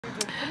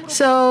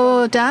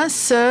So dance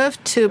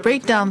served to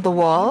break down the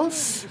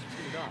walls,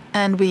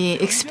 and we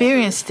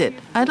experienced it.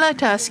 I'd like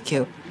to ask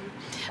you,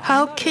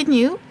 how can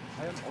you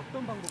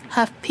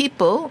have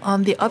people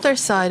on the other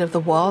side of the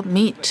wall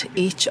meet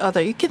each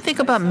other? You can think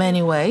about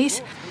many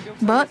ways,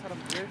 but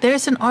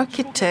there's an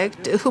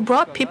architect who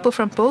brought people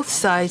from both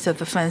sides of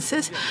the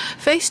fences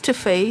face to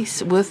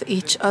face with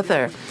each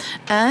other,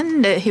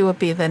 and he will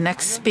be the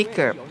next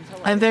speaker.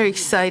 I'm very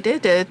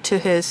excited to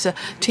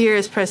hear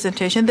his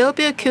presentation. There will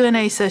be a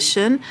Q&A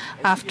session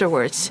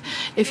afterwards.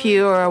 If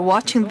you are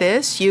watching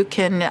this, you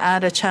can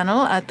add a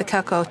channel at the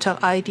KakaoTalk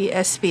ID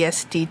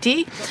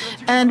SBSDD,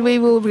 and we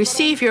will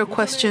receive your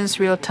questions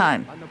real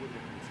time.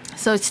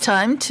 So it's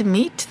time to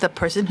meet the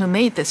person who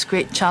made this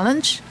great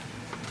challenge.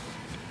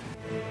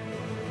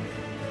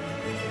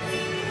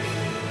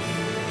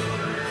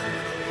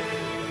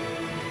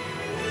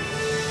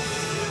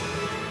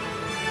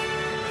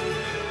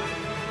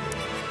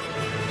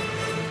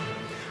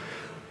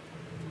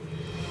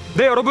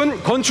 네,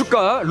 여러분,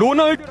 건축가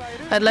로널드.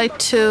 I'd like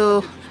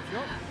to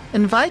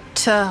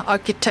invite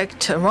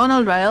architect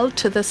Ronald Rael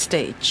to the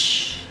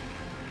stage.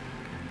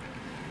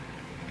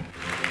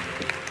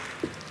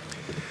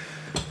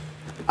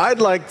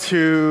 I'd like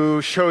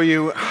to show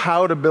you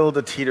how to build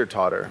a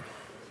teeter-totter.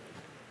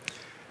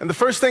 And the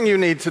first thing you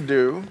need to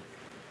do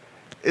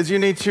is you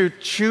need to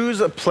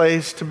choose a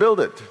place to build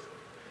it.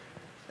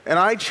 And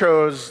I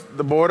chose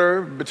the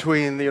border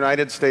between the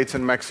United States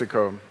and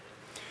Mexico.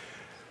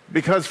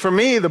 Because for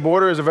me, the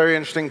border is a very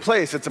interesting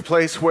place. It's a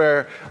place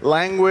where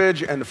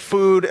language and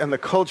food and the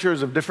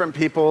cultures of different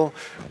people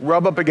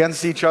rub up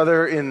against each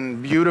other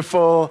in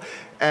beautiful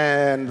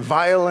and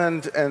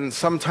violent and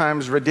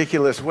sometimes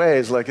ridiculous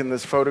ways, like in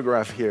this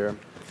photograph here.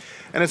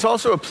 And it's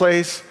also a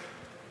place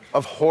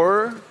of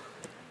horror,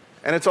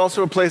 and it's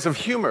also a place of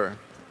humor.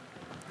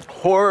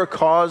 Horror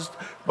caused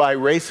by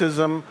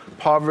racism,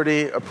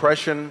 poverty,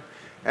 oppression,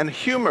 and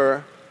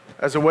humor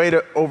as a way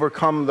to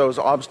overcome those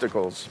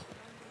obstacles.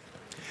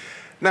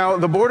 Now,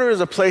 the border is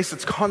a place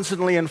that's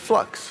constantly in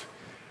flux.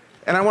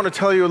 And I want to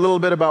tell you a little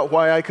bit about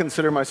why I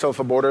consider myself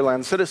a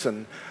borderland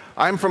citizen.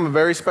 I'm from a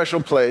very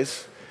special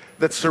place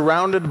that's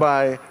surrounded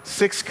by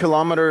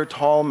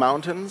 6-kilometer-tall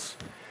mountains.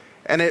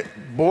 And it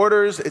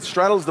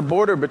straddles the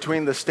border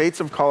between the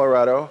states of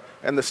Colorado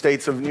and the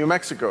states of New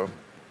Mexico.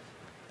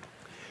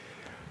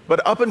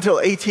 But up until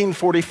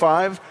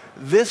 1845,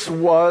 this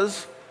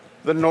was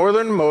the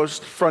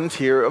northernmost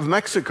frontier of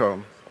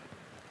Mexico.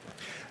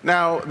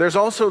 Now, there's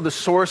also the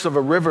source of a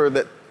river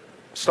that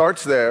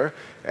starts there,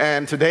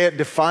 and today it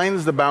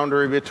defines the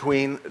boundary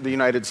between the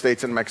United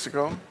States and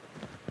Mexico.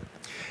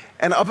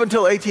 And up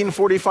until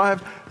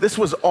 1845, this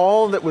was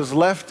all that was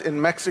left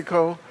in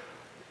Mexico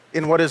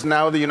in what is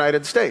now the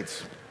United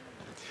States.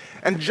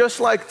 And just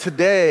like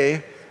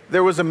today,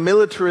 there was a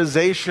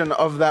militarization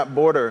of that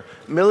border.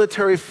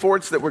 Military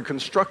forts that were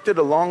constructed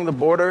along the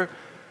border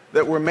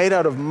that were made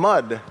out of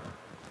mud.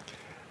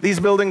 These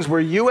buildings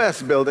were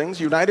US buildings,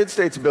 United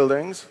States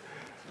buildings,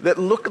 that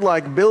looked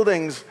like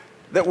buildings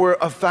that were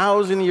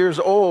 1,000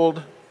 years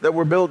old that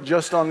were built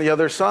just on the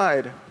other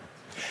side.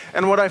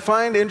 And what I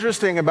find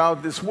interesting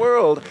about this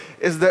world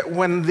is that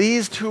when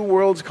these two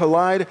worlds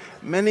collide,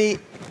 many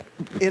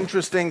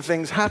interesting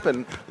things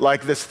happen,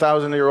 like this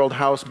 1,000-year-old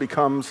house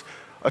becomes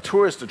a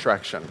tourist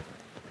attraction.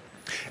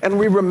 And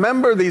we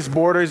remember these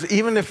borders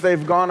even if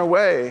they've gone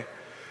away.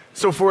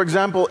 So, for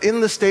example,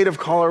 in the state of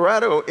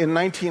Colorado in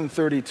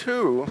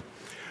 1932,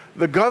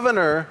 the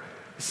governor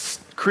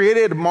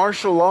created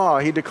martial law.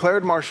 He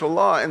declared martial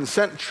law and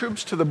sent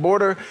troops to the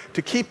border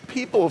to keep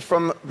people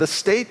from the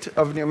state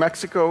of New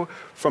Mexico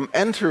from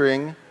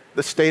entering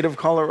the state of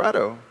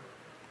Colorado.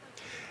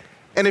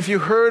 And if you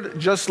heard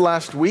just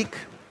last week,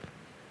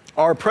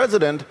 our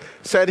president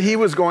said he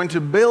was going to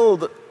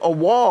build a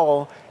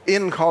wall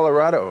in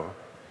Colorado.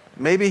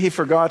 Maybe he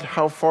forgot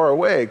how far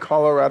away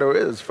Colorado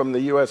is from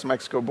the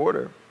US-Mexico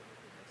border.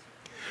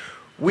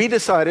 We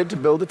decided to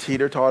build a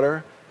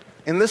teeter-totter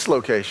in this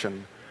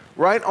location,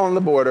 right on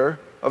the border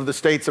of the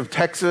states of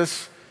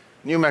Texas,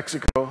 New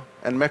Mexico,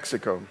 and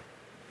Mexico.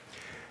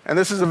 And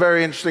this is a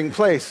very interesting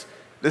place.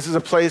 This is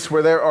a place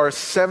where there are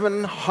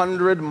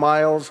 700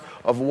 miles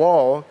of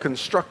wall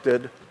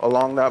constructed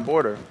along that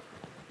border.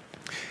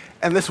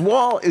 And this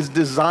wall is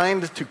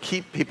designed to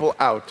keep people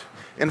out.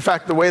 In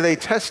fact, the way they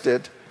test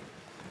it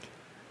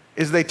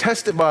is they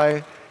test it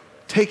by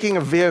taking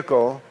a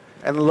vehicle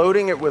and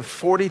loading it with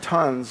 40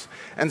 tons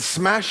and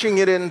smashing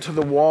it into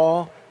the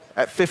wall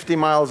at 50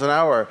 miles an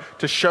hour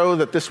to show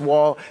that this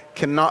wall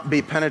cannot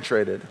be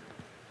penetrated.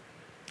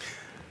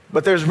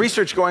 But there's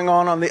research going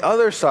on the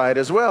other side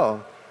as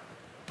well.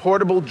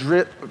 Portable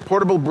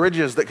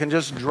bridges that can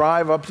just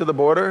drive up to the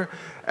border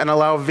and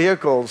allow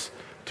vehicles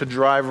to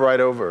drive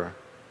right over.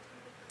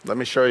 Let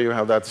me show you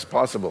how that's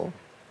possible.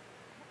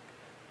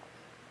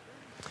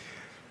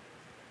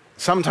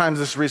 Sometimes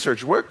this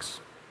research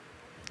works,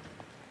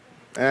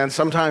 and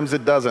sometimes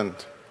it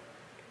doesn't.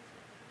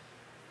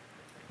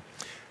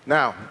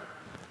 Now,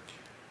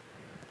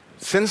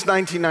 since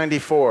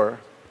 1994,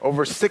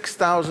 Over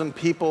 6,000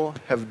 people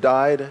have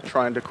died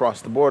trying to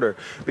cross the border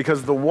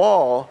because the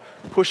wall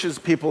pushes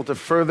people to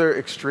further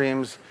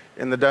extremes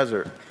in the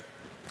desert.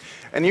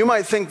 And you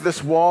might think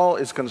this wall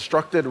is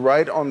constructed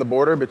right on the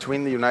border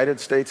between the United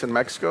States and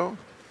Mexico,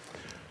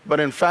 but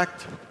in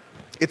fact,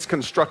 it's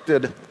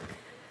constructed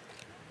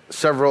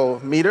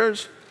several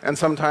meters and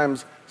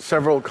sometimes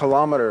several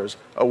kilometers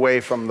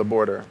away from the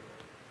border.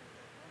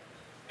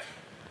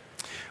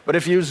 But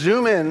if you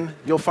zoom in,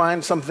 you'll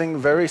find something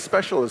very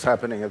special is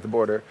happening at the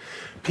border.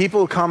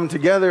 People come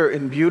together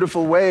in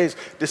beautiful ways,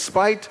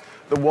 despite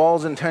the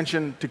wall's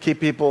intention to keep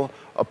people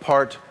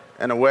apart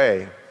and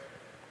away.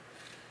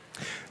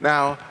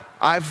 Now,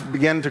 I've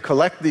begun to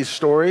collect these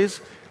stories,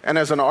 and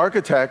as an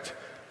architect,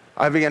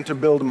 I began to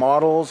build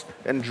models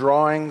and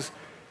drawings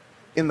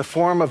in the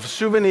form of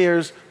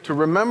souvenirs to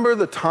remember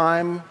the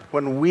time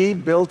when we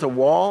built a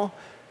wall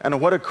and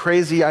what a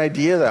crazy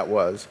idea that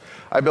was.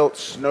 I built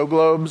snow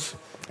globes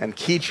and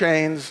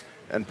keychains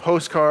and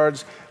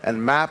postcards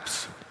and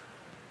maps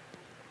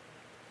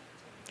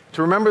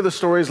to remember the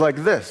stories like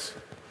this.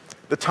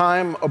 The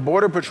time a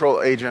Border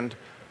Patrol agent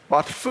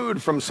bought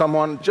food from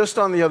someone just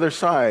on the other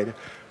side.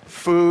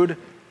 Food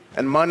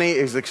and money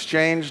is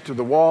exchanged to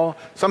the wall,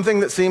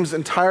 something that seems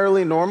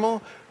entirely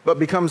normal but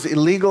becomes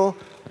illegal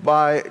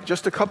by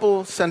just a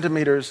couple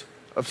centimeters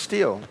of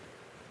steel.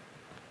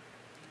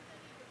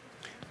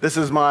 This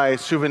is my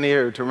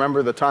souvenir to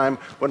remember the time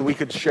when we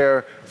could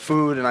share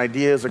food and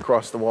ideas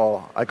across the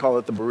wall. I call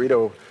it the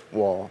burrito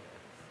wall.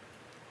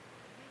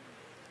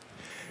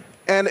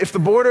 And if the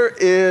border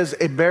is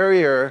a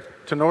barrier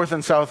to North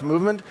and South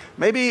movement,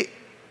 maybe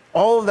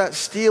all of that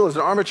steel as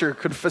an armature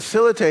could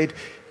facilitate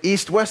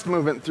East-West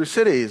movement through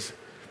cities.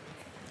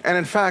 And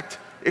in fact,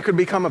 it could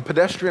become a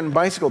pedestrian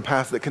bicycle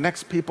path that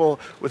connects people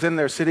within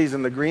their cities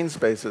in the green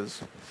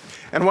spaces.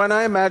 And when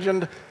I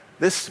imagined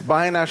this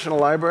binational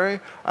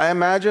library, I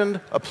imagined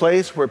a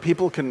place where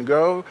people can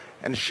go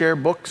and share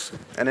books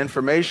and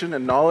information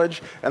and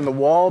knowledge, and the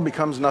wall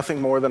becomes nothing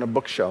more than a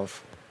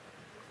bookshelf.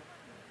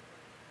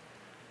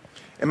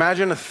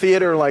 Imagine a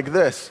theater like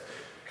this,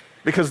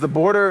 because the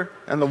border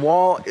and the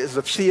wall is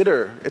a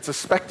theater, it's a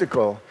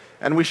spectacle,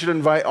 and we should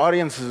invite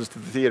audiences to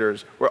the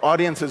theaters, where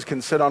audiences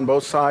can sit on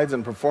both sides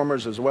and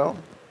performers as well.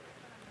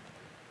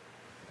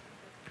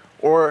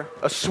 Or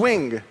a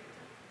swing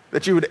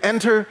that you would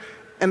enter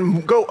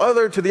and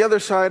go to the other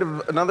side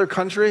of another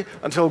country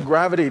until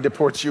gravity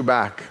deports you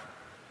back.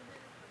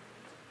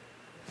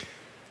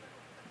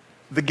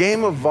 The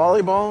game of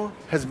volleyball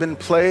has been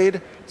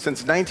played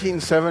since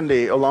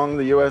 1970 along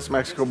the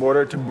US-Mexico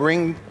border to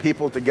bring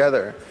people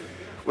together,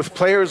 with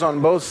players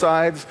on both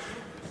sides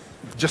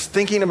just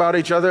thinking about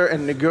each other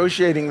and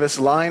negotiating this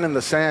line in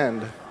the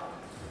sand.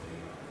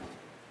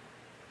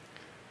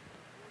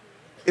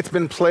 It's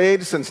been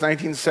played since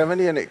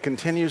 1970, and it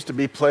continues to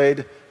be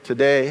played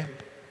today.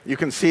 You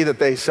can see that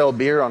they sell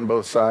beer on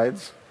both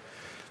sides.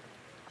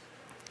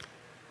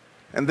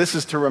 And this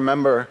is to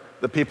remember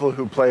the people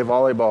who play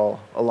volleyball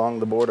along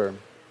the border.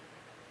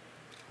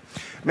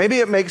 Maybe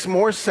it makes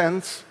more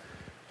sense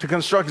to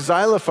construct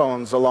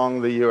xylophones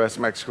along the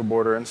US-Mexico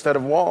border instead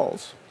of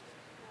walls.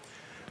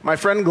 My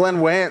friend Glenn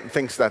Wayant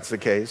thinks that's the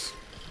case,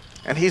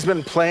 and he's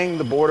been playing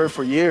the border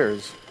for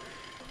years.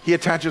 He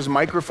attaches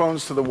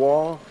microphones to the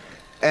wall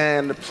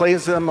and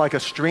plays them like a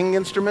string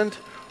instrument,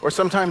 or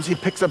sometimes he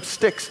picks up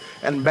sticks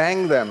and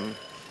bangs them.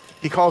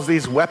 He calls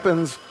these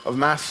weapons of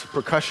mass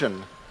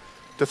percussion,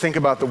 to think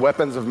about the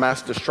weapons of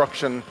mass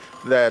destruction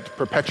that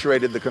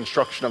perpetuated the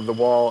construction of the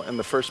wall in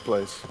the first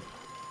place.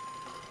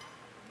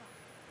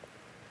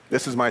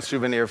 This is my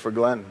souvenir for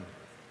Glenn.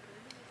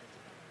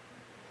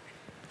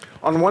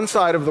 On one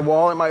side of the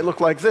wall, it might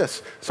look like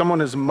this. Someone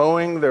is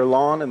mowing their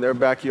lawn in their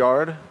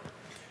backyard.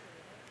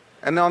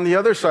 And on the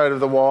other side of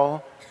the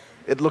wall,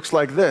 it looks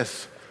like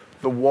this.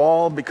 The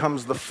wall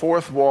becomes the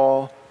fourth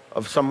wall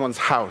of someone's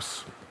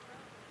house.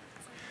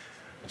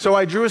 So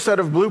I drew a set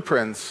of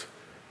blueprints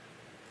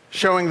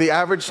showing the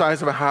average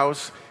size of a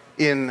house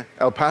in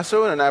El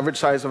Paso and an average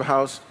size of a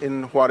house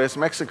in Juarez,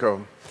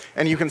 Mexico.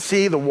 And you can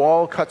see the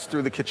wall cuts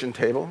through the kitchen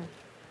table.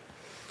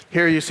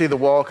 Here you see the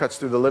wall cuts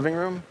through the living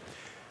room.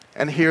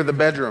 And here the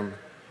bedroom.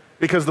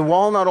 Because the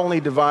wall not only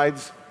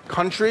divides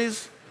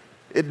countries,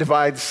 it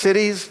divides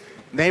cities,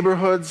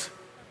 neighborhoods,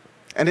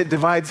 and it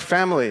divides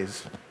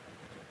families.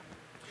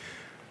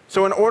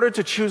 So in order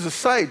to choose a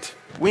site,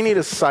 we need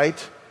a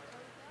site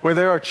where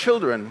there are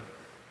children.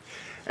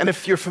 And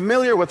if you're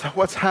familiar with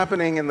what's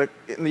happening in the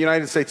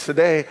United States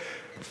today,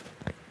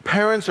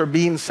 parents are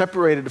being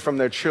separated from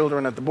their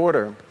children at the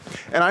border.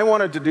 And I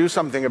wanted to do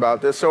something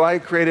about this, so I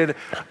created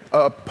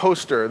a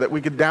poster that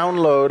we could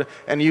download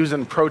and use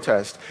in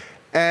protest.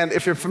 And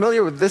if you're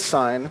familiar with this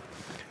sign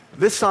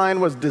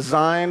was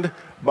designed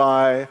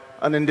by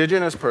an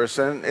indigenous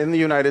person in the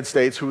United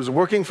States who was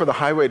working for the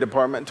highway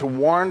department to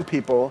warn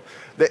people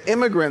that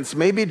immigrants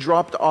may be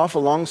dropped off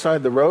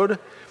alongside the road,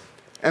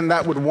 and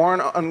that would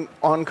warn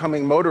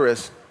oncoming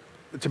motorists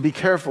to be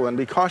careful and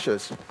be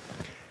cautious.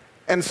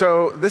 And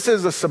so this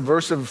is a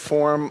subversive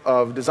form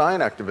of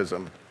design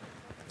activism.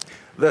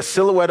 The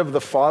silhouette of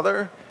the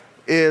father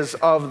is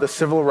of the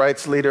civil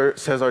rights leader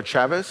Cesar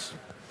Chavez,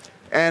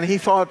 and he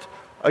thought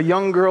a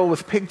young girl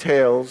with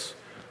pigtails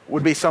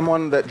would be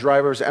someone that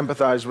drivers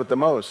empathize with the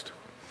most.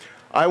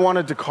 I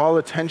wanted to call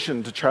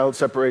attention to child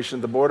separation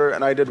at the border,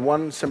 and I did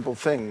one simple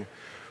thing,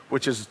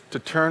 which is to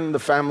turn the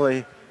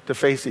family to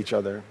face each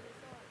other.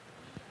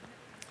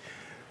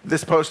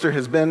 This poster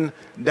has been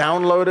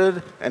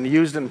downloaded and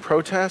used in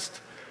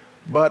protest,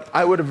 but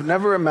I would have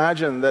never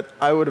imagined that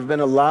I would have been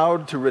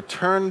allowed to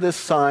return this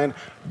sign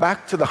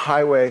back to the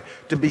highway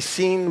to be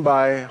seen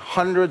by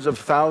hundreds of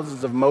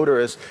thousands of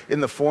motorists in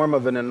the form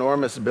of an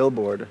enormous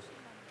billboard.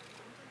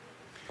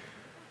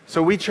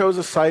 So we chose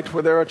a site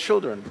where there are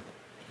children,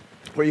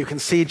 where you can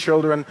see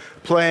children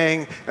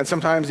playing and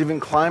sometimes even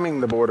climbing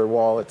the border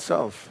wall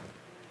itself.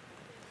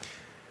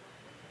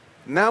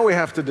 Now we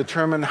have to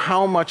determine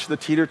how much the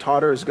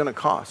teeter-totter is going to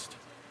cost.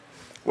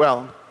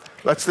 Well,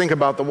 let's think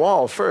about the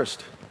wall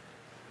first.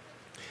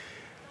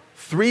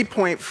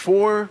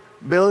 $3.4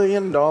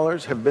 billion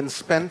have been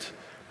spent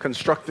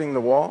constructing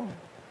the wall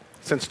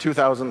since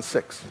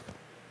 2006.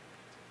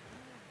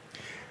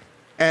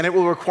 And it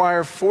will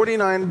require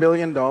 $49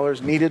 billion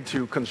needed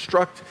to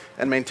construct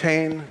and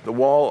maintain the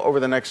wall over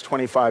the next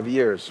 25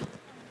 years.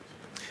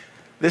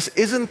 This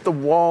isn't the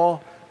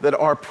wall that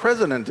our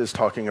president is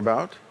talking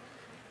about.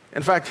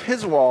 In fact,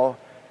 his wall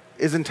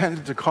is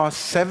intended to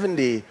cost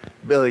 $70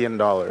 billion.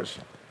 But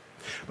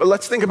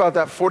let's think about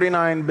that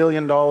 $49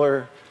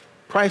 billion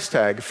price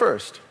tag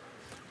first.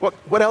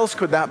 What else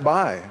could that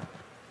buy?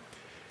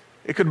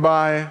 It could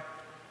buy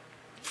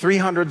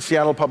 300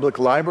 Seattle Public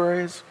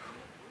Libraries,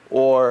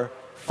 or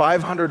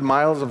 500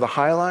 miles of the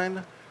High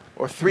Line,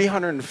 or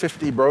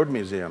 350 Broad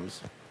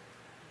museums.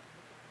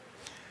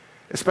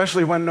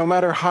 Especially when no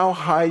matter how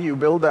high you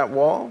build that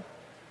wall,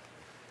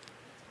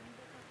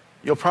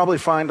 you'll probably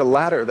find a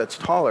ladder that's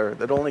taller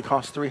that only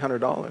costs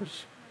 $300.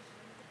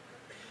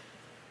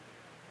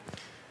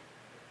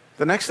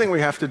 The next thing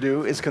we have to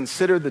do is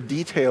consider the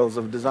details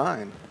of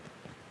design.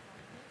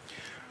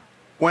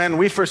 When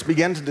we first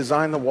began to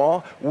design the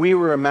wall, we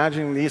were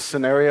imagining these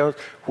scenarios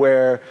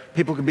where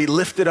people could be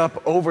lifted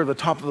up over the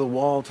top of the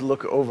wall to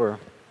look over.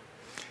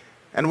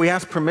 And we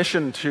asked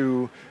permission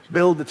to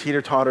build the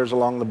teeter-totters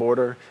along the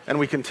border, and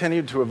we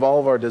continued to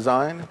evolve our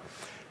design,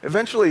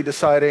 eventually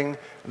deciding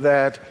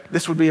that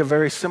this would be a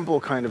very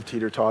simple kind of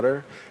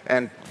teeter-totter,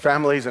 and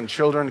families and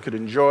children could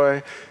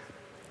enjoy.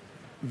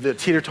 The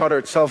teeter-totter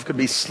itself could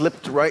be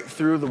slipped right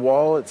through the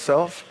wall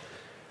itself.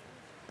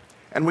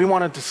 And we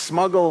wanted to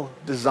smuggle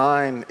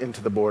design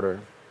into the border.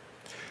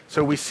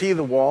 So we see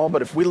the wall,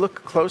 but if we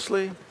look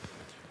closely,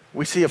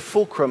 we see a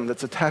fulcrum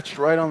that's attached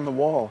right on the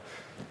wall.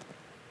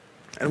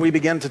 And we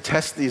began to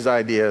test these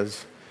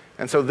ideas.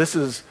 And so this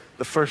is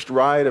the first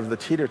ride of the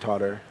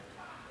teeter-totter.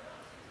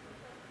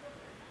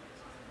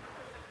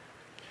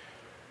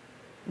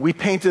 We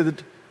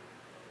painted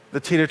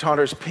the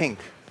teeter-totters pink.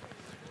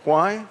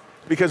 Why?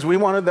 Because we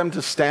wanted them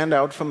to stand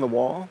out from the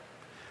wall.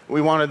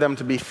 We wanted them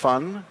to be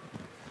fun.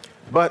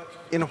 But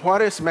in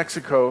Juarez,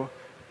 Mexico,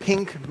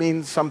 pink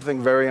means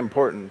something very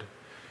important.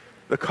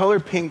 The color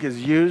pink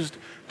is used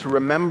to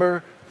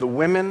remember the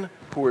women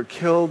who were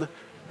killed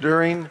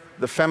during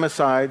the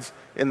femicides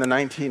in the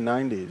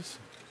 1990s.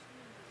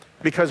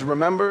 Because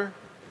remember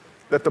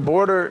that the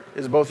border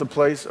is both a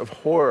place of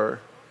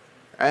horror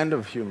and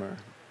of humor.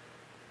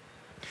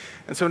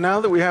 And so now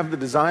that we have the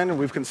design and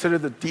we've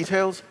considered the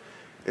details,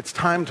 it's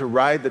time to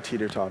ride the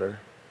teeter-totter.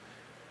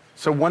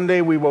 So one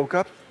day we woke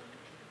up,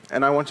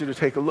 and I want you to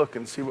take a look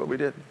and see what we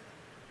did.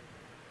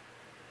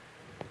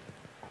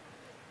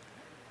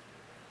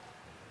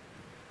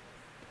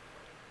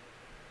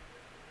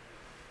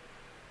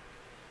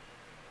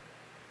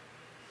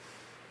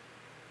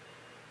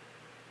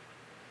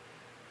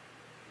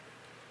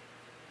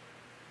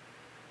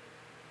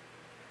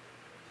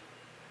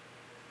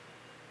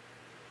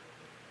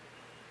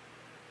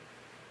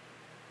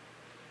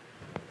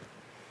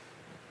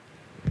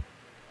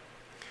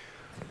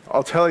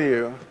 I'll tell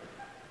you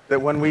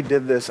that when we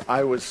did this,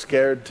 I was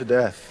scared to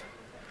death.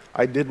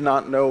 I did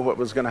not know what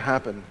was going to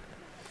happen.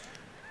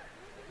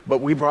 But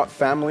we brought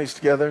families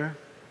together,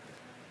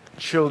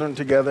 children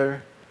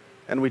together,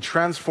 and we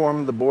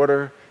transformed the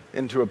border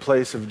into a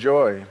place of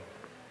joy.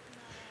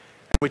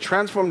 And we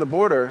transformed the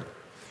border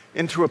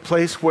into a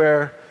place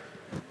where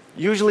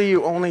usually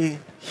you only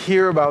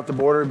hear about the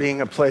border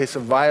being a place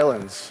of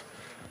violence,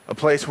 a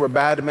place where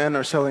bad men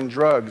are selling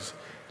drugs.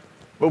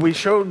 But we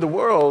showed the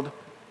world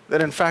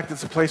that in fact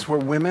it's a place where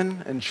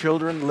women and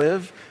children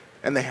live,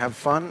 and they have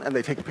fun, and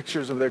they take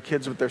pictures of their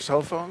kids with their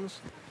cell phones,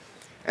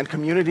 and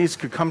communities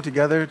could come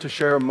together to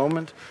share a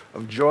moment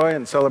of joy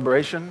and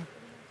celebration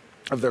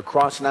of their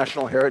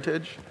cross-national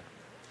heritage.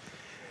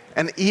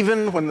 And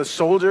even when the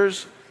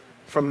soldiers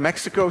from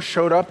Mexico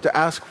showed up to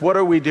ask, "What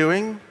are we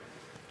doing?"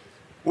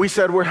 we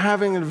said, "We're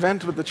having an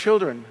event with the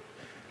children."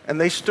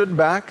 And they stood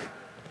back,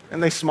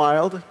 and they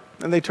smiled,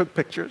 and they took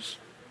pictures.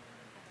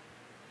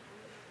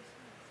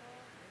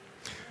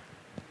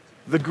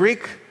 The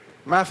Greek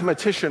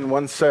mathematician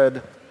once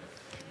said,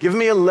 "Give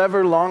me a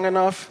lever long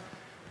enough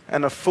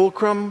and a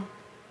fulcrum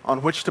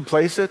on which to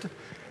place it,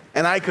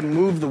 and I could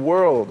move the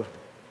world.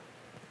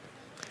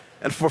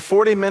 And for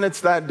 40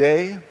 minutes that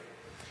day,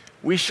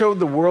 we showed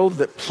the world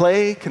that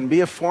play can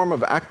be a form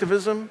of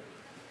activism,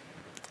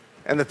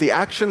 and that the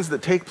actions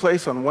that take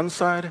place on one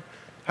side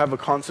have a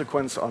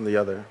consequence on the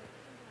other.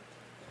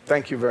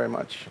 Thank you very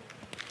much.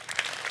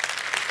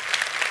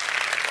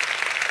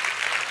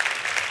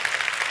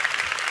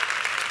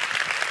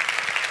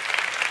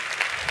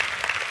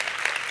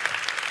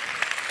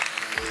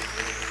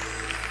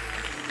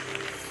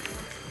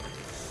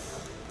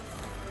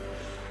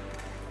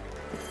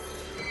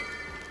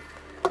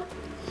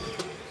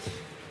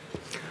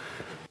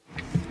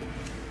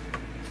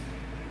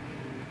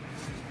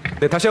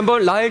 네, 다시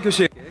한번 라엘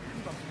교수에게.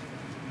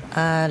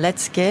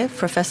 Let's give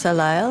Professor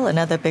Rael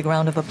another big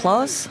round of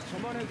applause.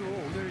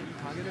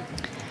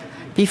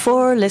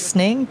 Before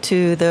listening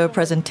to the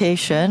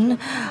presentation,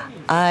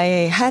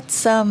 I had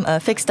some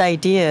fixed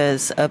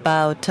ideas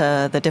about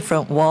the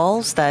different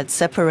walls that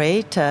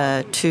separate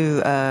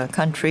two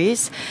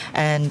countries,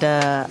 and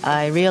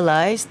I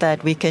realized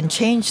that we can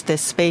change this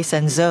space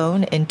and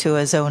zone into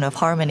a zone of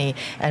harmony,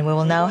 and we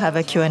will now have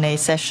a Q&A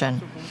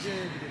session.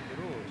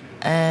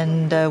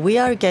 And we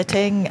are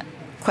getting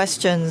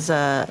questions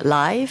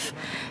live,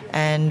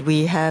 and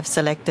we have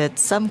selected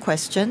some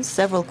questions,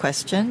 several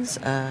questions.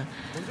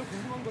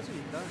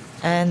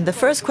 And the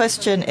first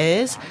question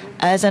is,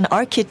 as an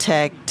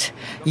architect,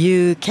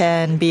 you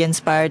can be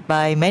inspired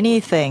by many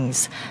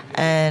things.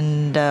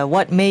 And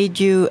what made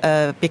you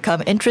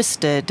become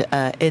interested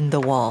in the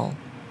wall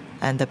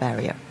and the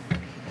barrier?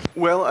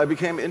 Well, I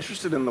became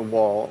interested in the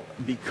wall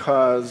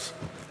because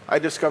I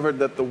discovered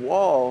that the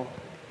wall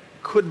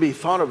could be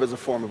thought of as a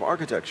form of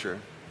architecture.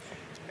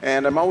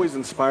 And I'm always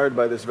inspired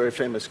by this very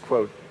famous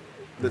quote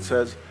that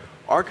says,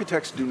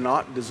 architects do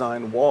not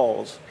design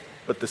walls,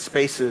 but the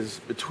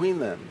spaces between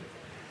them.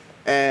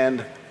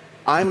 And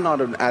I'm not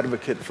an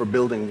advocate for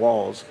building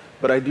walls,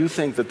 but I do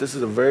think that this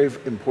is a very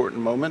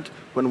important moment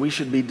when we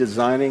should be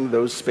designing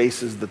those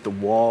spaces that the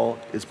wall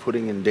is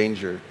putting in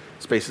danger.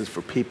 Spaces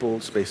for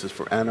people, spaces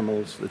for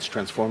animals, that's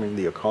transforming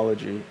the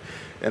ecology.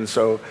 And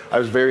so I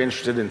was very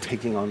interested in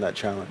taking on that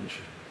challenge.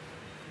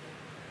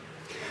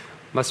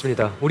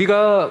 맞습니다.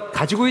 우리가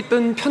가지고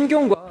있던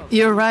편견과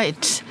You're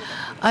right.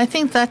 I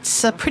think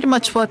that's pretty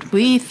much what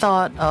we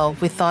thought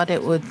of. We thought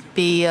it would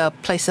be a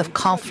place of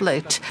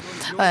conflict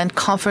and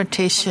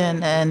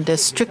confrontation and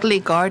strictly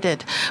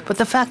guarded. But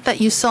the fact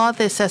that you saw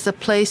this as a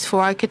place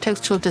for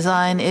architectural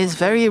design is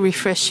very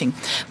refreshing.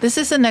 This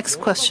is the next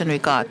question we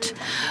got.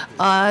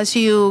 As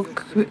you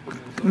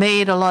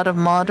made a lot of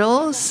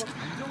models,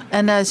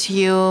 and as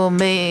you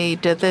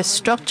made this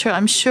structure,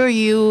 I'm sure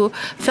you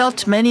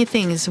felt many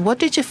things. What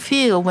did you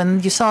feel when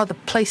you saw the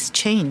place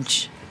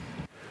change?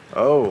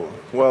 Oh,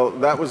 well,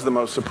 that was the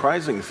most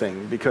surprising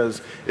thing,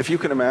 because if you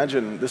can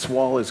imagine, this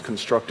wall is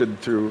constructed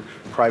through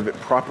private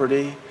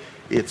property.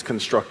 It's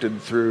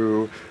constructed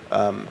through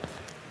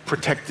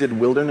protected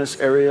wilderness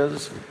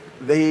areas.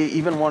 They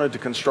even wanted to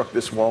construct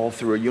this wall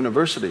through a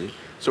university.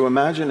 So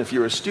imagine if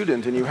you're a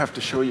student and you have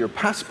to show your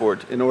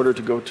passport in order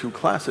to go to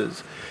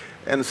classes.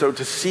 And so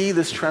to see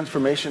this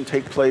transformation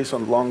take place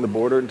along the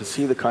border and to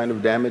see the kind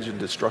of damage and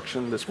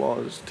destruction this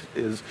wall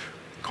is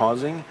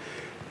causing,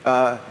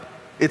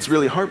 it's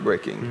really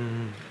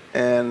heartbreaking.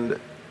 And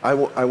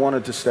I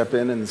wanted to step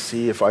in and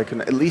see if I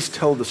can at least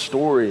tell the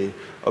story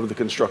of the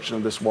construction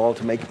of this wall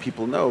to make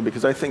people know,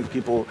 because I think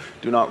people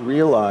do not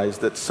realize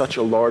that such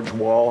a large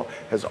wall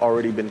has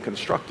already been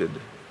constructed.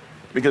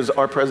 Because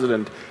our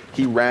president,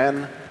 he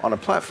ran on a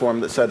platform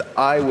that said,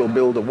 I will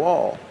build a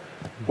wall,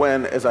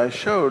 when, as I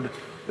showed,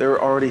 there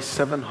are already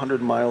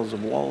 700 miles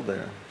of wall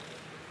there.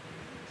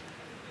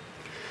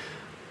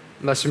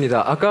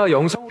 맞습니다. 아까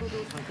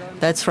영상으로도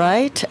That's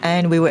right,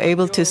 and we were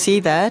able to see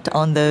that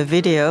on the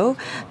video.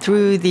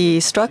 Through the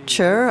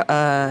structure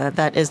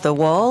that is the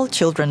wall,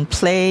 children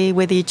play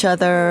with each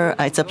other.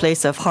 It's a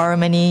place of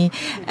harmony,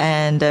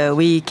 and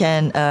we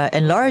can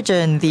enlarge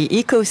the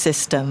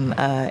ecosystem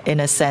in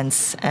a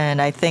sense,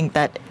 and I think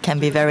that can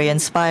be very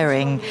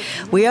inspiring.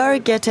 We are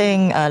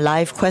getting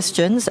live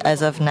questions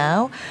as of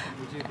now.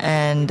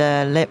 And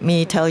let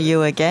me tell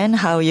you again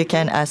how you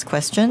can ask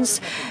questions.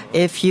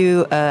 If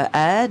you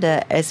add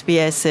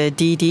SBS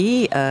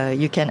DD,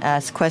 you can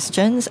ask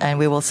questions, and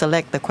we will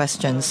select the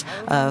questions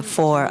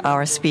for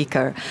our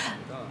speaker.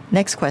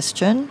 Next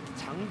question.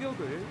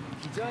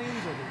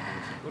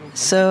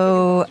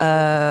 So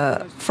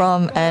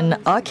from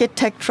an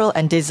architectural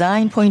and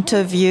design point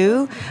of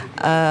view,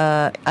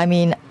 I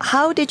mean,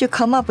 how did you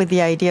come up with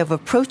the idea of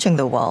approaching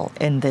the wall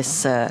in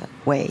this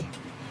way?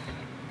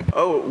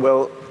 Oh,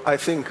 well, I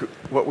think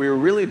what we were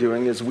really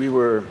doing is we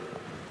were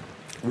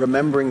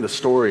remembering the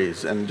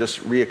stories and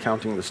just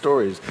recounting the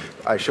stories.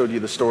 I showed you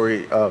the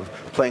story of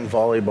playing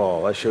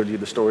volleyball. I showed you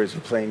the stories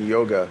of playing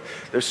yoga.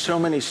 There's so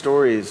many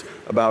stories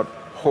about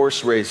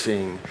horse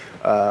racing,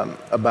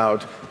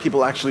 about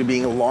people actually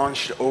being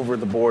launched over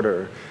the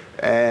border.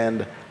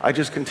 And I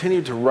just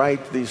continued to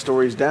write these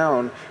stories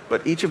down,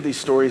 but each of these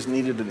stories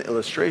needed an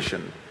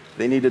illustration.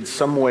 They needed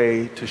some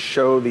way to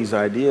show these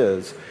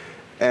ideas.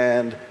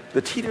 And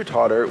the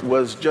teeter-totter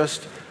was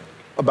just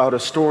about a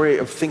story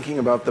of thinking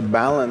about the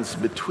balance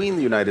between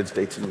the United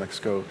States and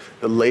Mexico,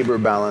 the labor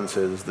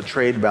balances, the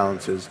trade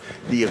balances,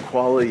 the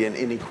equality and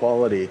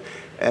inequality.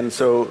 And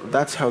so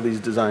that's how these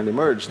designs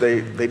emerged.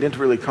 They didn't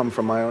really come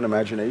from my own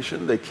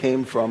imagination. They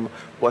came from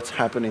what's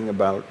happening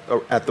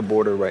at the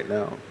border right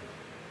now.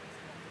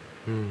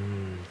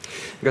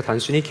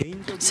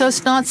 So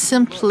it's not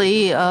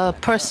simply a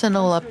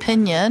personal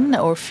opinion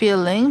or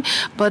feeling,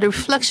 but a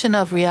reflection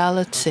of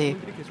reality.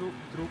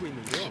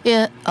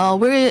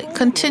 We're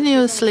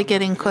continuously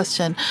getting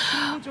questioned.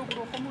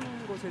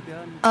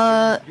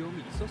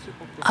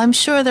 I'm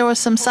sure there was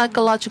some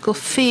psychological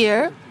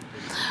fear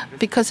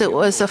because it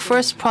was the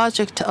first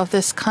project of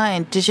this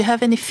kind. Did you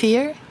have any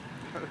fear?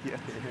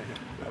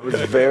 I was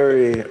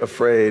very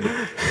afraid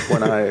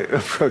when I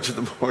approached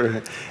the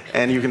border.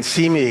 And you can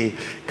see me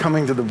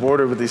coming to the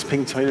border with these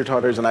pink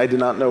teeter-totters, and I did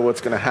not know what's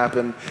going to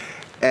happen.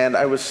 And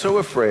I was so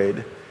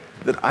afraid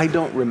that I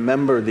don't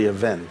remember the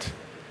event.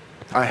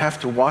 I have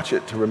to watch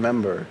it to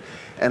remember.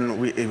 And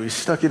we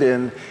stuck it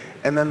in,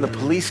 and then the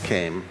police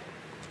came,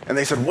 and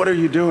they said, "What are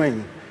you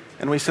doing?"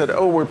 And we said,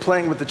 "Oh, we're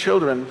playing with the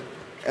children."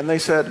 And they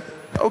said,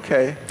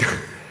 "Okay."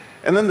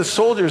 And then the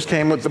soldiers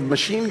came with the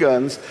machine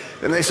guns,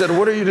 and they said,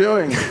 "What are you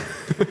doing?"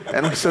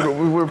 And we said,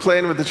 "We were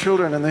playing with the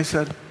children." And they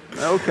said,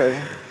 "Okay."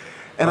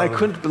 And I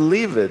couldn't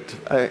believe it.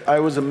 I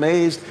was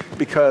amazed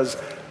because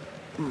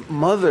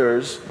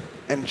mothers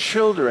and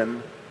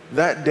children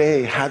that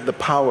day had the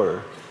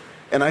power.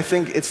 And I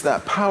think it's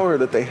that power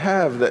that they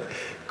have that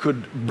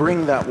could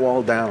bring that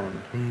wall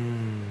down.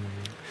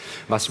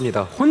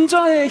 맞습니다.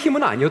 혼자의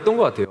힘은 아니었던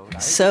것 같아요.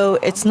 So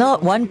it's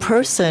not one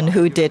person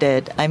who did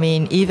it. I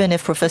mean, even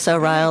if Professor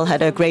Rael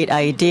had a great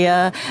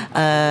idea,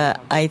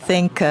 I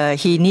think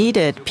he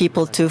needed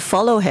people to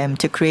follow him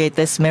to create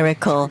this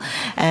miracle.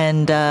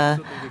 And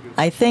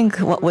I think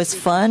what was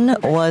fun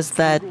was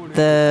that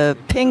the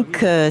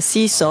pink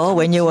seesaw,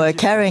 when you were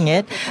carrying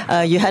it,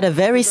 you had a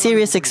very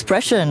serious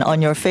expression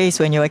on your face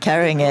when you were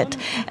carrying it.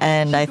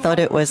 And I thought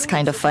it was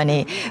kind of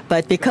funny.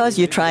 But because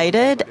you tried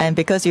it and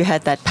because you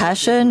had that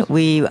passion,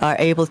 we are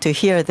able to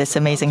hear this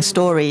amazing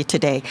story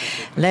today.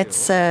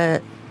 Let's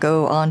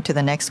go on to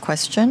the next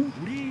question.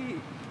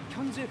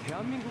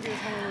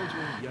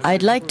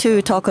 I'd like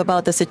to talk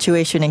about the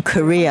situation in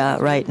Korea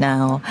right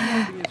now.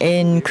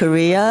 In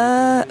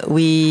Korea,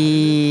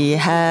 we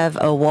have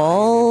a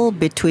wall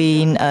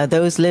between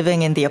those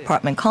living in the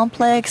apartment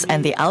complex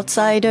and the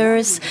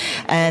outsiders,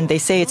 and they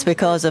say it's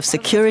because of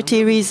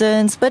security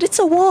reasons, but it's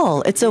a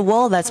wall. It's a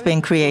wall that's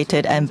been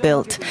created and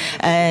built,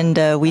 and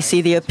we see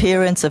the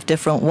appearance of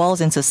different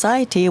walls in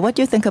society. What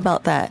do you think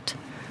about that?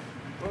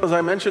 Well, as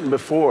I mentioned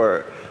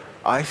before,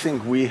 I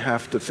think we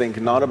have to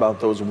think not about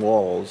those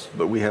walls,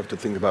 but we have to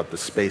think about the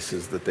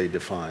spaces that they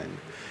define.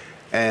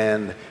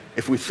 And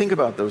if we think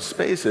about those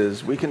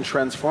spaces, we can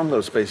transform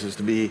those spaces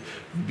to be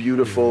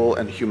beautiful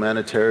and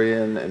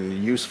humanitarian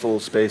and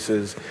useful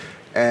spaces.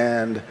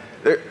 And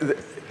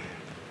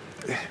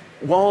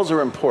walls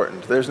are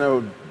important. There's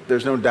no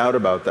doubt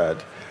about that.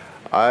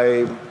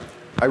 I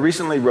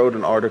recently wrote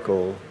an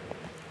article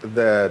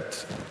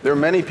that there are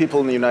many people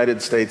in the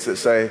United States that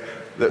say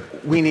that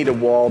we need a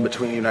wall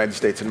between the United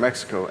States and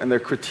Mexico. And their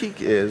critique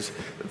is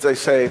that they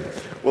say,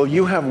 well,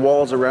 you have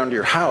walls around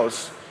your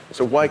house,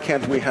 so why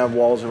can't we have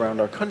walls around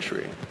our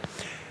country?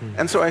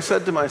 And so I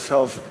said to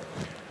myself,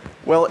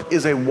 well,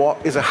 is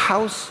a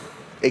house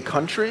a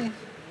country?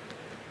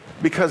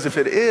 Because if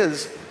it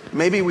is,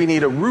 maybe we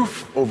need a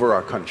roof over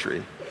our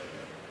country.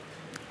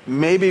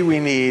 Maybe we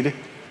need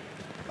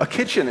a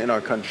kitchen in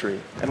our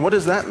country. And what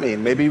does that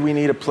mean? Maybe we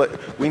need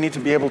to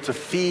be able to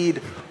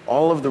feed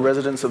all of the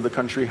residents of the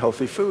country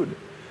healthy food.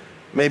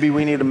 Maybe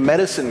we need a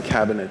medicine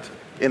cabinet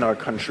in our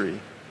country.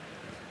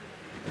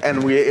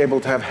 And we're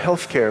able to have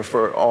health care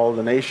for all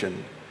the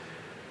nation.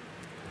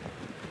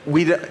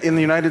 In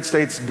the United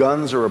States,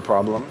 guns are a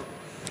problem.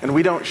 And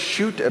we don't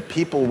shoot at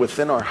people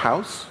within our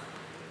house.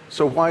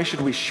 So why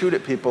should we shoot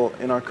at people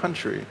in our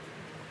country?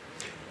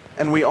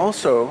 And we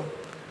also,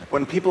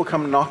 when people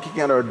come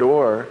knocking at our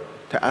door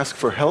to ask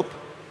for help,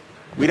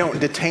 we don't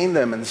detain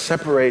them and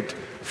separate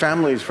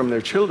families from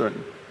their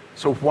children.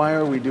 So why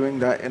are we doing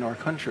that in our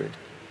country?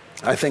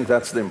 I think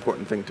that's the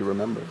important thing to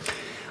remember.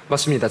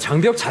 맞습니다.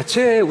 장벽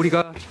자체에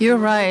우리가 You're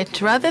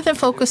right. Rather than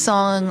focus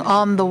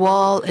on the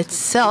wall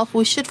itself,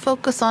 we should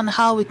focus on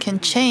how we can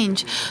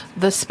change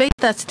the space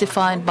that's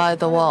defined by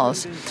the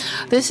walls.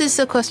 This is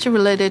a question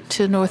related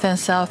to North and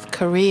South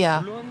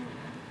Korea.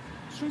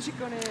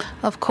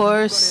 Of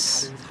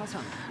course,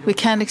 we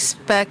can't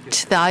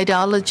expect the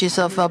ideologies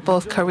of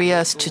both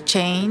Koreas to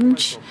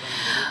change.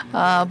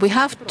 We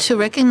have to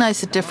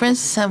recognize the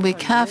difference, and we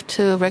have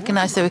to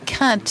recognize that we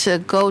can't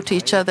go to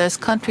each other's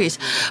countries.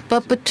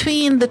 But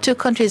between the two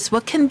countries,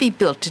 what can be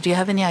built? Do you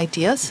have any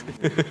ideas?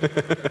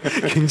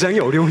 굉장히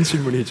어려운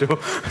질문이죠.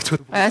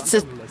 That's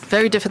a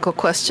very difficult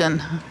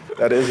question.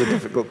 That is a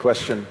difficult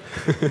question.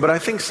 But I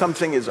think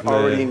something is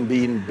already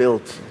being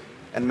built,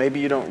 and maybe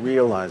you don't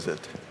realize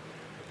it.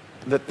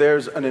 That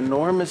there's an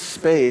enormous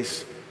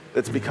space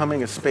that's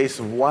becoming a space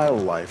of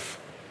wildlife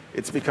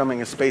It's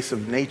becoming a space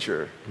of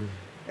nature.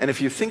 And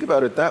if you think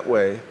about it that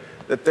way,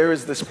 that there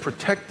is this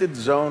protected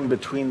zone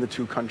between the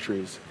two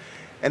countries.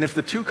 And if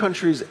the two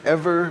countries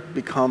ever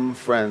become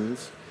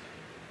friends,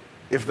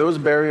 if those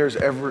barriers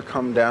ever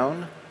come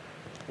down,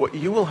 what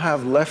you will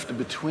have left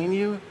between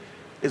you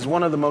is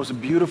one of the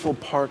most beautiful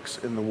parks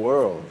in the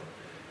world.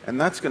 And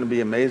that's going to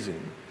be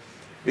amazing.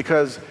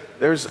 Because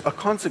there's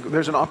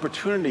an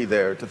opportunity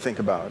there to think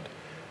about.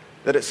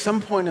 That at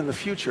some point in the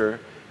future,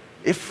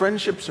 if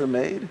friendships are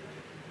made,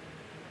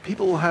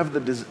 people will have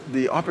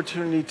the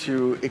opportunity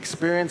to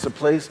experience a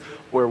place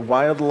where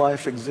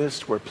wildlife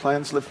exists, where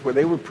plants live, where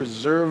they were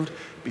preserved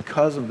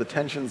because of the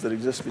tensions that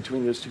exist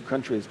between those two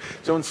countries.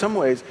 So in some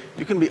ways,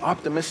 you can be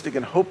optimistic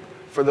and hope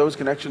for those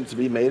connections to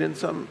be made in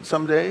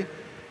someday,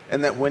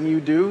 and that when you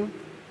do,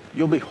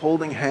 you'll be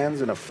holding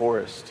hands in a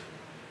forest.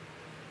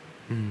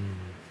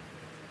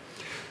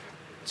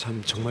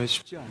 참 정말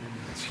쉽지 않은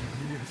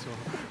질문이어서.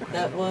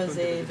 That was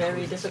a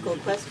very difficult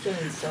question,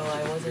 so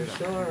I wasn't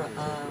sure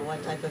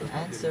what type of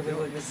answer we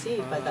would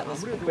receive, but that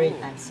was a great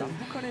answer.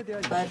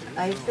 But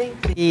I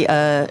think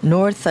the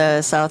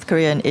North-South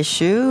Korean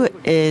issue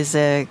is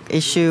an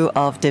issue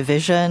of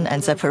division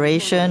and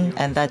separation,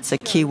 and that's a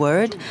key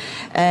word.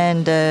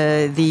 And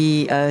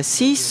the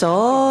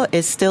seesaw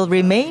is still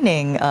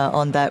remaining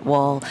on that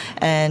wall,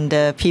 and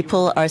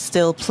people are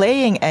still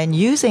playing and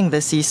using the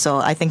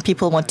seesaw. I think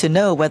people want to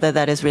know whether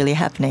that is really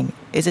happening.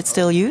 Is it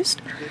still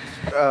used?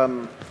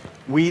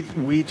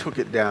 We took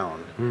it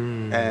down,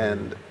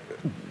 and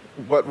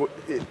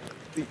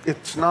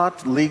it's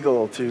not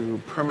legal to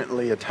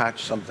permanently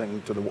attach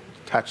something to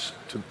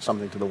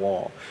the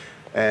wall,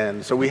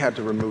 and so we had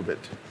to remove it.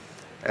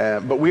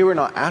 But we were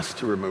not asked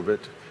to remove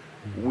it.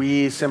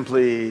 We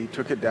simply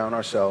took it down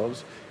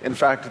ourselves. In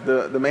fact,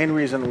 the main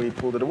reason we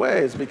pulled it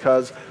away is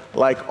because,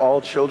 like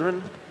all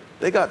children,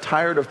 they got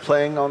tired of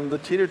playing on the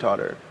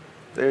teeter-totter.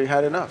 They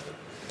had enough.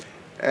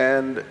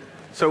 And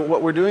so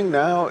what we're doing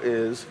now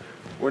is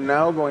we're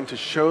now going to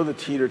show the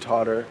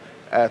teeter-totter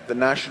at the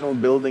National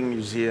Building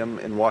Museum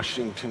in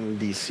Washington,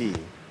 D.C.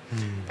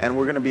 And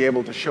we're going to be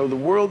able to show the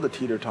world the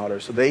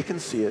teeter-totter so they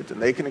can see it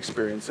and they can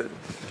experience it.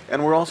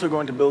 And we're also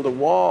going to build a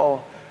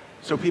wall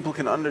so people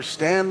can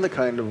understand the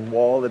kind of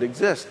wall that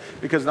exists,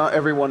 because not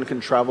everyone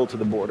can travel to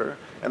the border,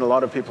 and a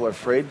lot of people are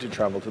afraid to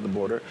travel to the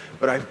border.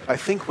 But I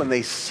think when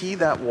they see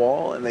that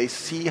wall and they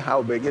see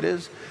how big it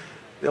is,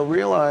 they'll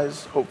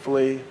realize,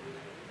 hopefully,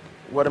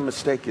 what a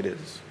mistake it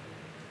is.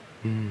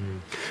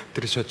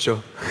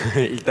 들으셨죠?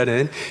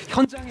 일단은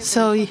현장에서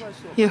So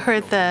you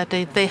heard that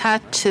they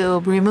had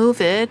to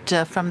remove it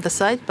from the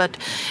site, but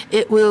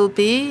it will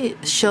be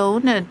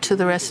shown to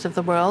the rest of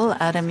the world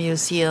at a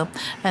museum,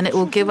 and it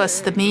will give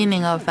us the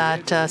meaning of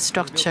that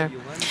structure.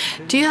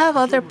 Do you have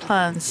other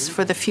plans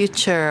for the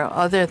future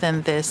other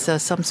than this,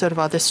 some sort of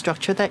other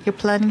structure that you're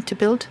planning to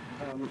build?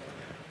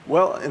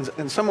 Well,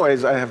 in some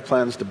ways, I have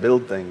plans to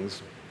build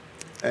things,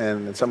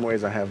 and in some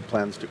ways, I have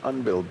plans to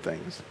unbuild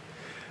things.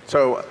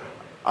 So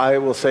I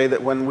will say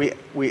that when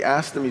we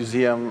asked the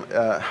museum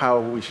how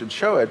we should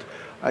show it,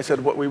 I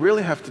said what we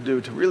really have to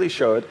do to really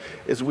show it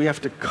is we have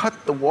to cut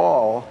the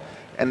wall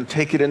and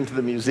take it into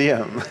the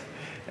museum.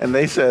 And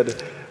they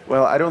said,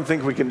 well, I don't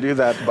think we can do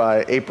that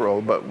by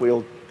April, but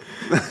we'll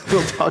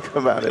talk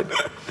about it.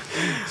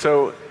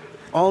 So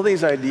all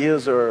these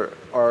ideas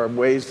are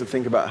ways to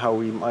think about how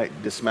we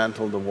might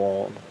dismantle the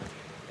wall.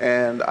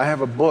 And I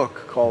have a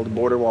book called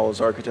Border Walls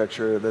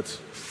Architecture that's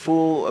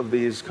full of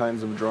these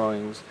kinds of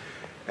drawings.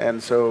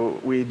 And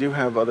so we do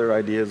have other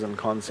ideas and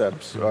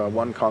concepts.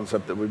 One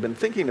concept that we've been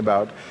thinking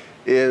about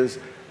is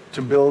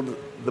to build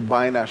the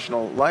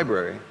binational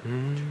library,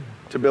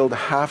 to build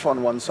half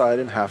on one side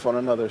and half on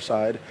another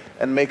side,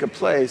 and make a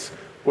place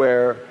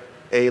where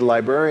a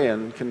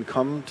librarian can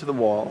come to the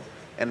wall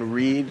and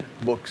read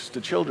books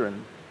to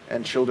children.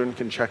 And children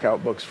can check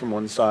out books from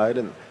one side,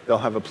 and they'll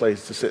have a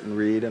place to sit and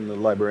read, and the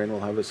librarian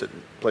will have a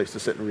place to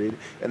sit and read,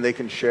 and they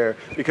can share.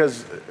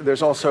 Because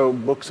there's also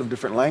books of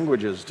different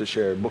languages to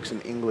share, books in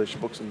English,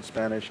 books in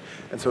Spanish,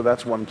 and so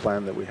that's one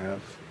plan that we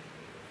have.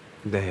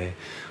 네.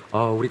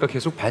 우리가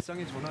계속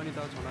발상의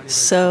전환이다.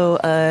 So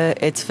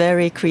it's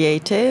very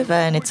creative,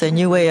 and it's a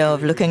new way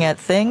of looking at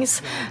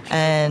things.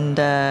 And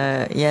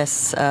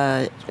yes,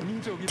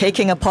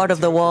 taking a part of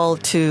the wall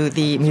to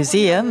the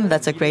museum,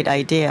 that's a great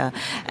idea.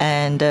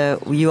 And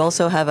you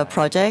also have a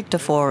project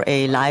for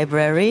a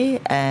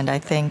library, and I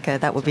think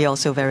that would be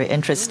also very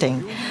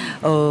interesting.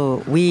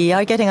 Oh, we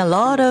are getting a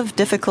lot of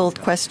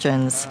difficult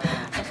questions.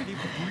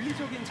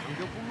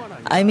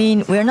 I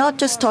mean, we're not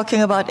just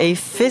talking about a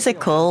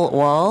physical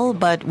wall,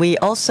 but we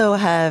also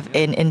have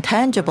an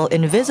intangible,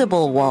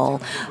 invisible wall,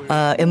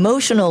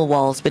 emotional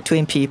walls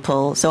between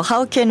people. So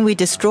how can we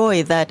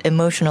destroy that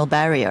emotional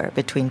barrier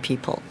between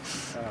people?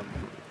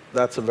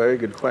 That's a very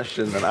good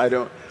question, and I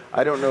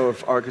don't know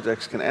if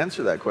architects can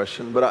answer that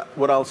question, but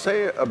what I'll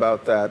say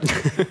about that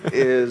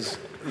is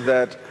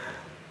that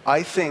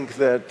I think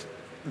that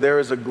there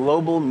is a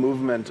global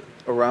movement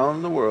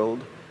around the world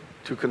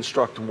to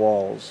construct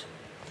walls.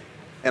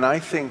 And I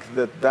think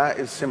that that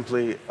is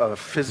simply a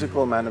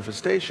physical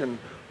manifestation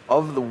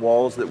of the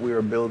walls that we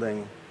are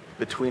building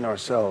between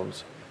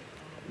ourselves.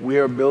 We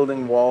are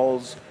building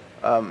walls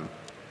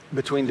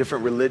between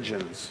different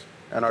religions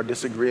and our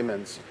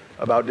disagreements,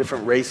 about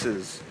different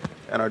races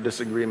and our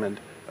disagreement,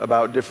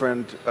 about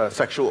different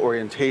sexual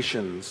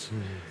orientations.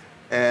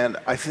 And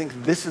I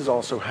think this is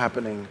also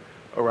happening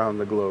around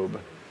the globe.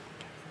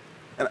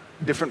 And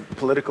different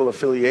political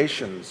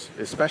affiliations,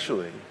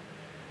 especially.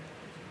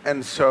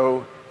 And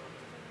so,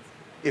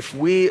 if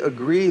we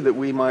agree that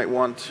we might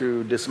want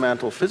to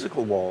dismantle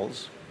physical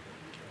walls,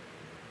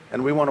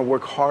 and we want to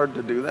work hard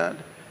to do that,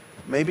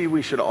 maybe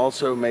we should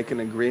also make an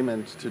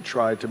agreement to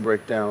try to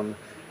break down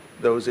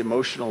those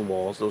emotional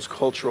walls, those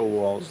cultural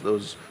walls,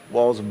 those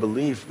walls of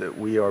belief that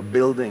we are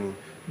building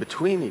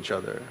between each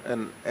other.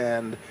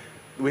 And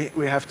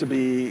we have to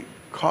be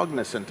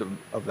cognizant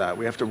of that.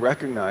 We have to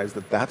recognize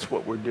that that's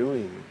what we're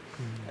doing,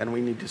 and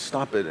we need to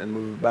stop it and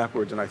move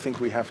backwards. And I think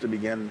we have to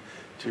begin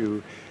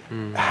to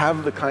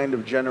have the kind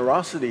of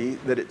generosity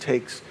that it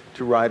takes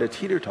to ride a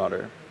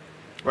teeter-totter.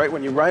 Right?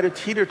 When you ride a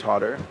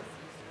teeter-totter,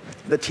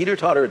 the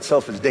teeter-totter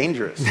itself is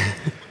dangerous.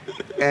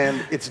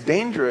 And it's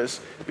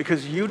dangerous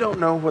because you don't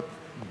know what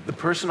the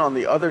person on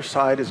the other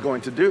side is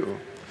going to do.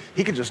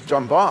 He could just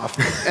jump off,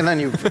 and then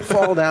you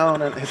fall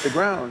down and hit the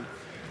ground.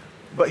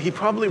 But he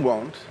probably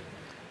won't.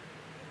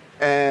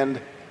 And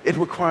it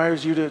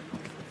requires you to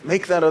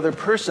make that other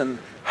person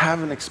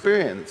have an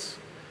experience.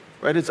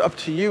 Right? It's up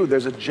to you.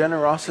 There's a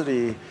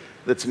generosity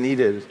that's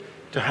needed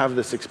to have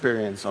this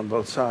experience on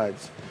both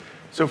sides.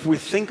 So if we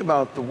think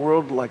about the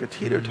world like a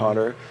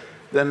teeter-totter,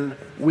 then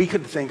we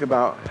could think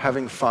about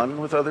having fun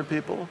with other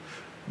people,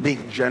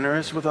 being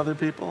generous with other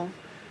people,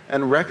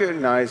 and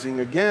recognizing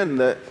again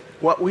that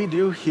what we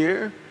do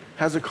here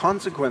has a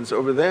consequence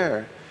over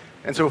there.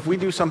 And so if we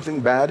do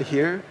something bad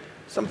here,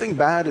 something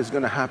bad is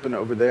going to happen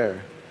over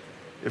there.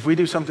 If we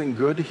do something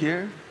good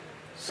here,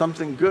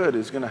 something good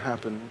is going to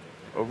happen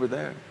over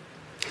there.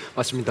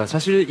 맞습니다.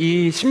 사실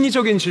이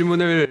심리적인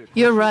질문을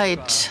You're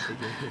right.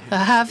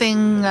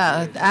 Asking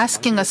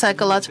a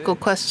psychological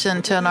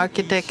question to an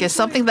architect is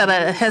something that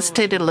I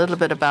hesitated a little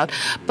bit about.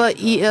 But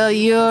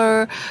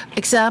your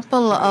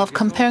example of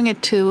comparing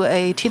it to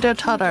a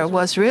teeter-totter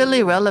was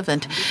really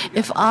relevant.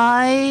 If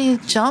I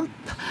jump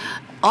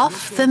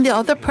off, then the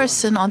other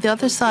person on the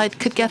other side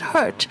could get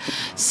hurt.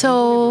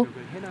 So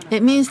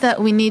it means that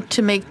we need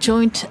to make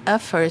joint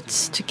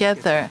efforts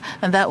together,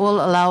 and that will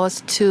allow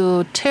us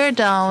to tear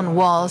down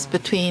walls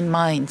between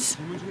minds.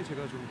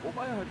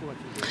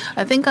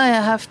 I think I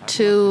have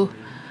to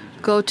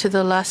go to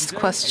the last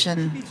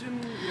question.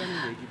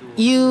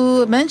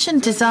 You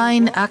mentioned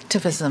design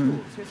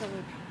activism.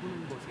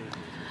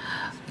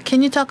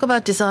 Can you talk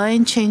about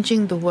design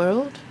changing the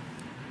world?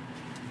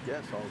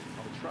 Yes, I'll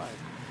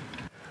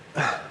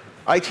try.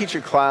 I teach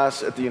a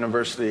class at the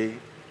university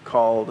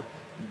called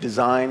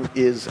Design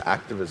is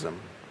Activism,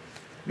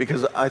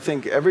 because I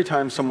think every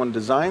time someone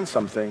designs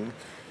something,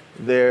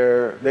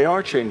 they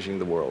are changing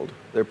the world.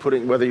 They're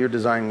putting, whether you're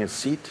designing a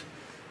seat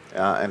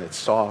and it's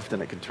soft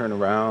and it can turn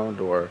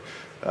around, or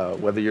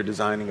whether you're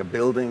designing a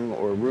building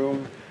or a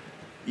room,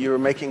 you're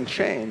making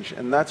change,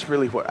 and that's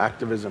really what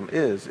activism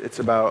is. It's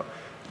about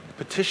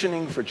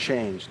petitioning for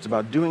change. It's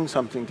about doing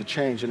something to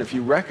change, and if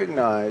you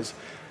recognize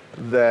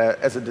that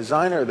as a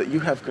designer that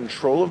you have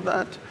control of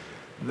that,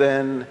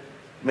 then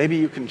maybe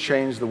you can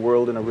change the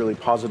world in a really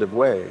positive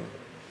way.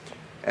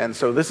 And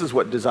so this is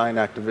what design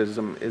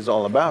activism is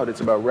all about.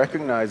 It's about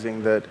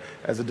recognizing that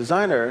as a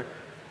designer,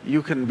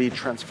 you can be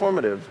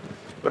transformative.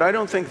 But I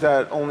don't think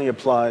that only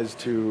applies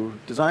to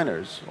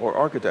designers or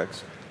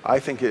architects. I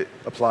think it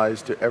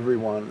applies to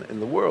everyone in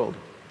the world.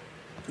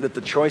 That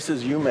the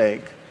choices you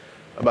make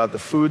about the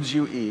foods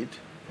you eat,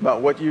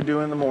 about what you do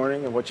in the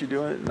morning and what you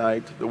do at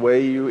night, the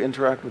way you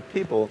interact with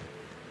people,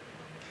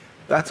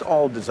 that's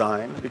all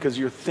design, because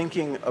you're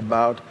thinking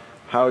about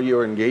how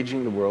you're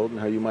engaging the world and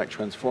how you might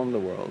transform the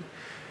world.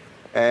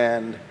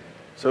 And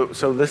so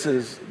this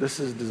is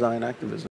design activism.